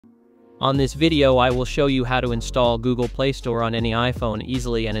On this video, I will show you how to install Google Play Store on any iPhone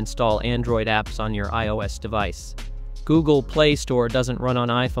easily and install Android apps on your iOS device. Google Play Store doesn't run on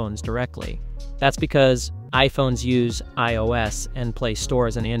iPhones directly. That's because iPhones use iOS and Play Store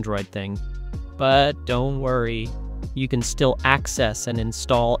is an Android thing. But don't worry, you can still access and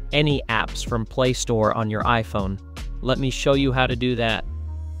install any apps from Play Store on your iPhone. Let me show you how to do that.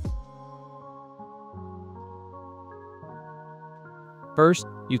 First,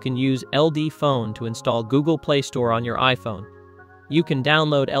 you can use LD Phone to install Google Play Store on your iPhone. You can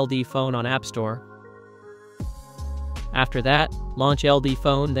download LD Phone on App Store. After that, launch LD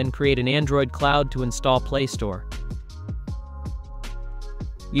Phone, then create an Android cloud to install Play Store.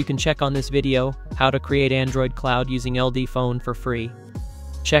 You can check on this video how to create Android cloud using LD Phone for free.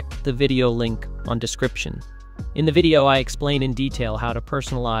 Check the video link on description. In the video, I explain in detail how to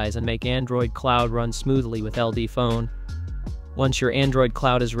personalize and make Android cloud run smoothly with LD Phone. Once your Android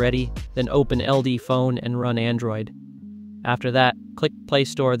cloud is ready, then open LD Phone and run Android. After that, click Play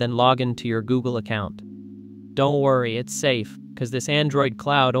Store, then log into your Google account. Don't worry, it's safe, because this Android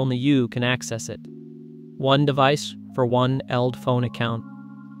cloud only you can access it. One device for one LD Phone account.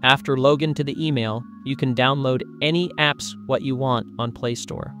 After login to the email, you can download any apps what you want on Play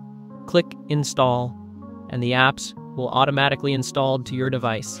Store. Click Install, and the apps will automatically install to your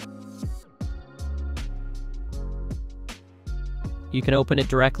device. You can open it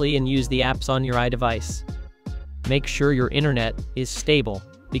directly and use the apps on your iDevice. Make sure your internet is stable,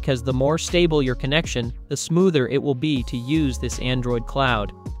 because the more stable your connection, the smoother it will be to use this Android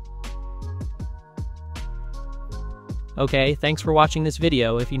cloud. Okay, thanks for watching this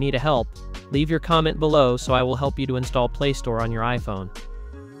video. If you need help, leave your comment below so I will help you to install Play Store on your iPhone.